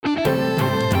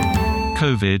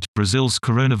COVID, Brazil's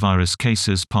coronavirus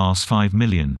cases pass 5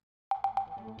 million.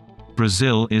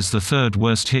 Brazil is the third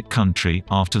worst hit country,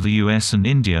 after the US and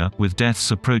India, with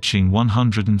deaths approaching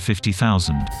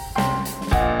 150,000.